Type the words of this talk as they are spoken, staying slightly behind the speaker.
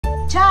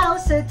Ciao!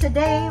 So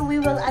today we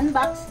will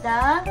unbox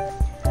the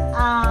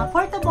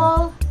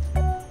portable,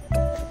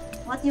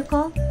 what you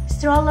call?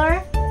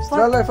 Stroller?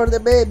 Stroller for the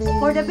baby.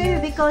 For the baby,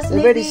 because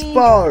They're very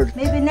sport.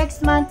 maybe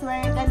next month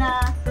we're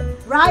gonna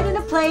ride on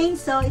a plane,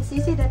 so it's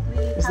easy that we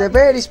It's the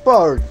very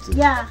sport.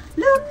 Yeah,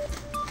 look!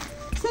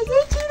 Say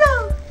hey,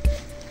 Chino!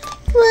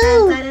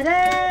 Wow!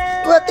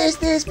 Da-da-da-da. What is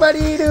this,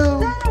 Pariru?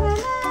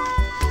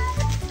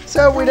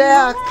 So we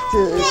react.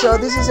 So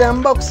this is an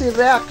unboxing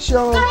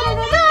reaction.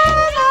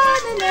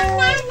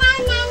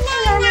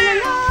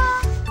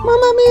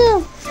 Mamma mia!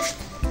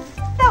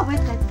 No,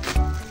 wait, wait.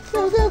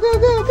 Go, go, go,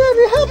 go,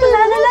 baby, happy!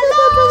 La la la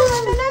la la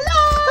la la la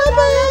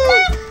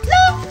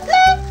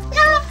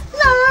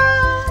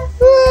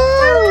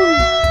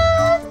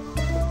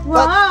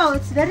Wow,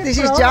 it's very This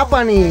pro. is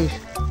Japanese.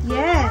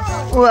 Yes.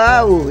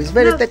 Wow, it's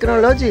very Look.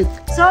 technologic.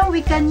 So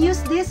we can use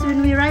this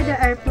when we ride the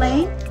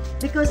airplane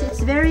because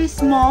it's very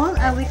small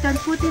and we can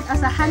put it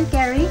as a hand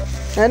carry.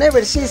 I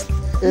never see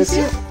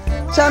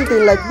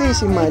something like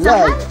this in my It's a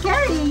life. hand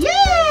carry.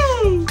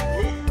 Yay!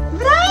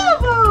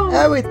 Bravo!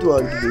 How it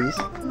works this?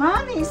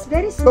 Mommy, it's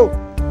very small. Oh.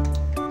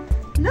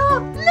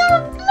 Look,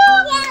 look, look!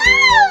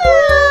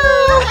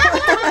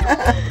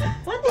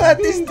 What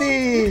is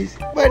this?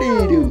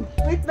 Pariru.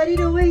 Wait,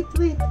 Barito, wait,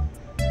 wait.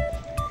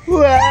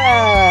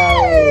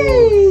 Wow!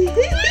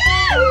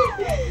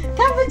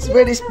 It's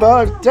very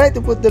smart. Try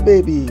to put the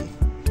baby.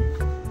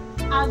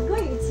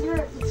 Agoy, it's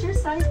your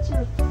size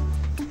too.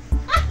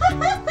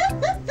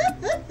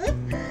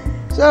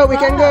 So we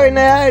can go in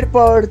the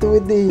airport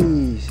with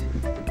this.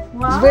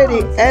 Wow, It's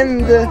very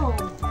end, cool.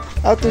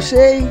 how to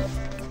say?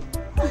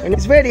 And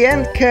it's very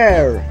end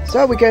care.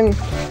 So we can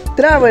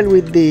travel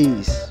with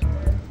this.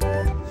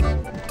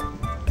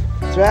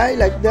 Try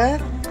like that.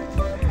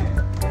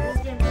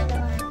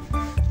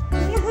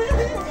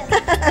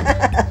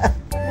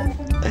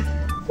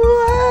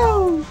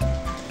 Wow!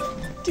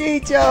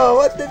 Chicho,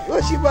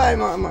 what she buy,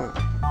 Mama?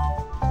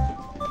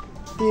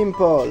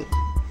 Dimple.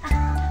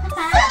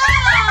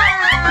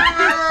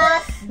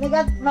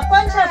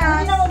 Makuan siya,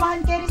 hindi na mo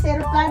hand carry sa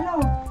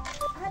aeroplano.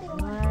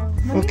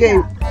 Okay.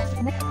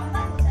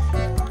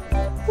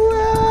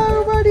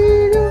 Wow,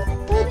 Marino,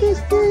 what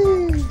is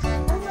this?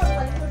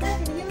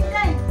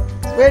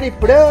 It's very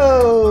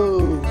pro.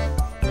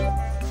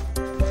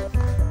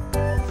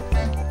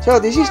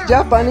 So this is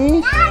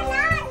Japanese.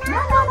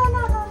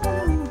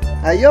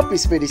 I hope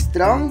it's very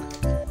strong.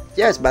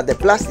 Yes, but the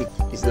plastic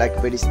is like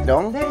very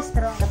strong. Very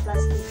strong, the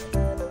plastic.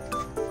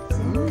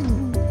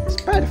 It's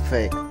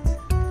perfect.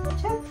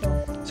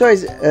 So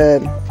it's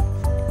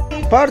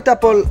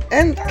portable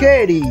and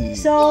carry.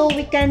 So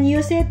we can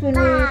use it when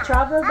we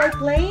travel by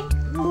plane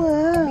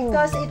Wow.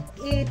 because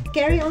it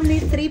carry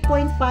only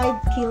 3.5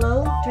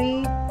 kilo.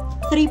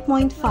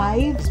 3.5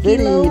 It's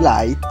very kilo.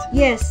 light.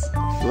 Yes.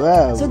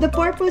 Wow. So the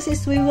purpose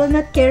is we will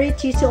not carry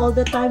Chicho all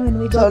the time when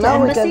we go So to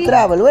now we embassy. can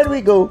travel. Where we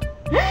go?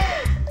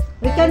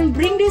 We can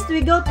bring this.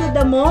 We go to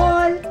the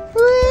mall.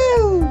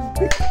 Woo!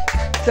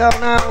 So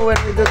now when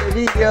we do the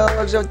video,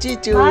 also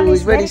Chichu Mom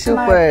is is very very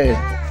smart. super.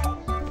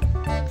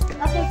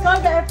 Okay, call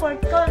the airport.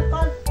 Call.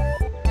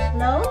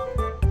 Hello?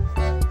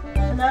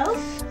 Hello?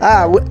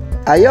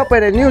 I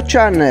open a new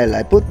channel.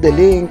 I put the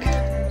link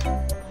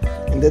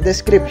in the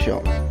description.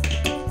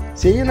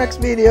 See you next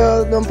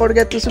video. Don't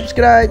forget to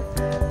subscribe,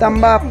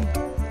 thumb up,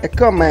 a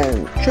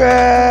comment.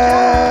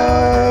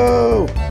 Ciao!